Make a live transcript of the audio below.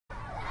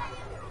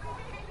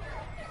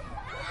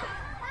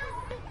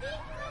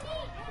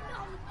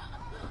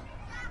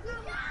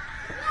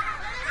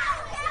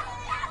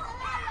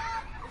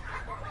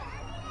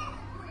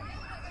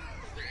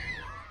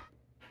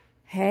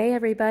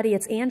everybody,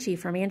 it's Angie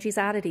from Angie's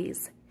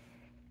Oddities.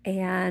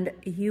 And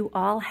you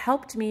all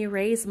helped me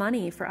raise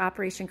money for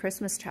Operation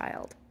Christmas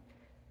Child.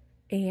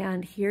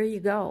 And here you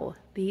go.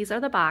 These are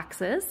the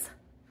boxes.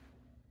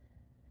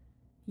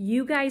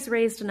 You guys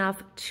raised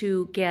enough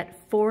to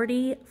get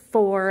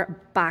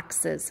 44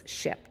 boxes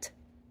shipped.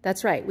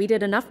 That's right, we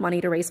did enough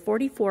money to raise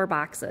 44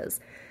 boxes.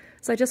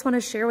 So I just want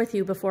to share with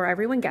you before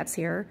everyone gets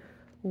here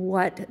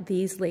what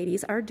these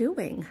ladies are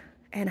doing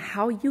and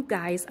how you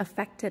guys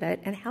affected it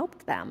and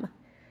helped them.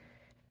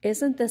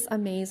 Isn't this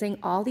amazing?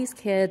 All these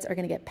kids are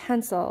going to get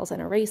pencils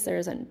and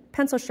erasers and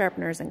pencil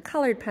sharpeners and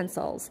colored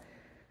pencils,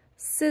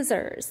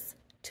 scissors,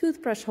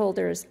 toothbrush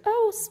holders,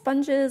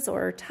 sponges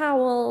or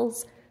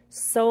towels,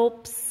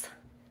 soaps,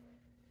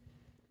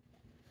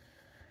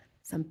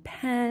 some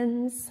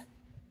pens.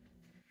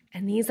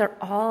 And these are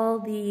all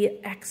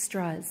the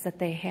extras that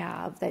they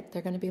have that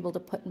they're going to be able to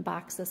put in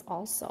boxes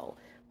also.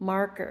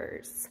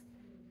 Markers,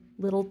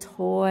 little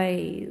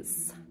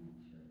toys,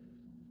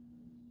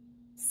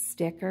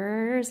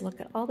 stickers.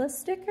 Look at all the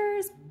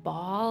stickers,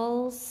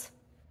 balls.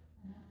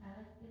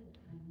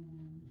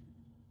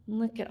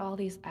 Look at all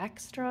these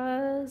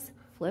extras,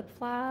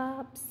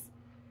 flip-flops.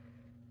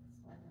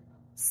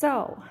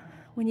 So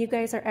when you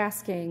guys are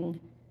asking,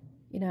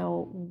 you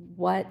know,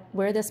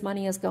 where this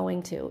money is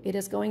going to, it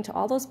is going to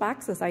all those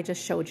boxes I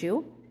just showed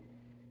you.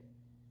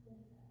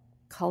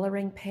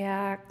 Coloring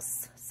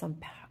packs, some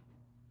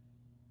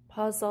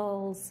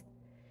puzzles.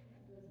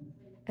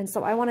 And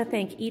so I want to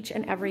thank each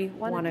and every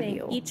one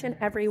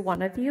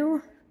of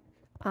you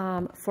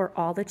for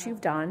all that you've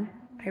done.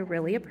 I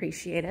really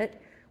appreciate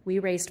it. We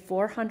raised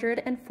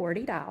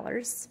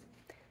 $440.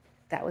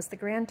 That was the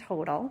grand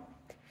total.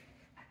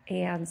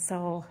 And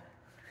so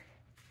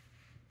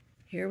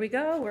here we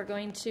go. We're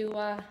going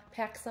to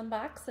pack some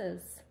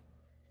boxes.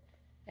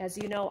 As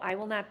you know, I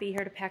will not be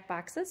here to pack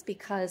boxes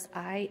because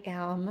I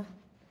am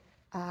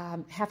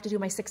have to do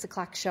my 6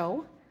 o'clock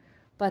show.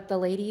 But the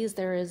ladies,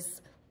 there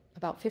is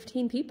about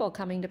 15 people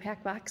coming to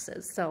pack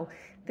boxes. So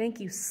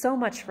thank you so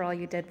much for all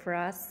you did for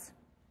us.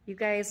 You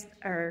guys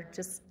are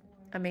just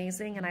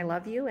amazing, and I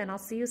love you, and I'll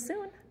see you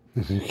soon.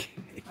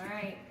 All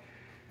right.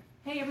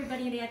 Hey,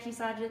 everybody in Angie's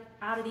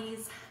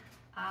Oddities.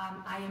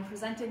 I am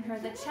presenting her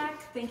the check.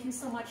 Thank you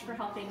so much for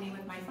helping me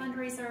with my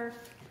fundraiser.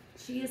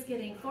 She is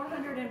getting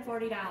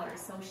 $440,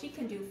 so she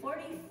can do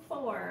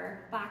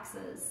 44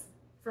 boxes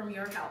from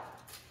your help.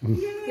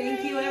 Yay!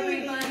 Thank you,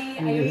 everybody.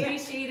 I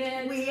appreciate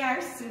it. We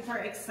are super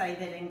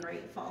excited and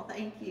grateful.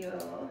 Thank you.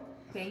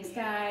 Thanks,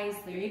 guys.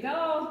 There you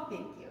go.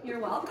 Thank you. You're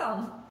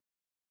welcome.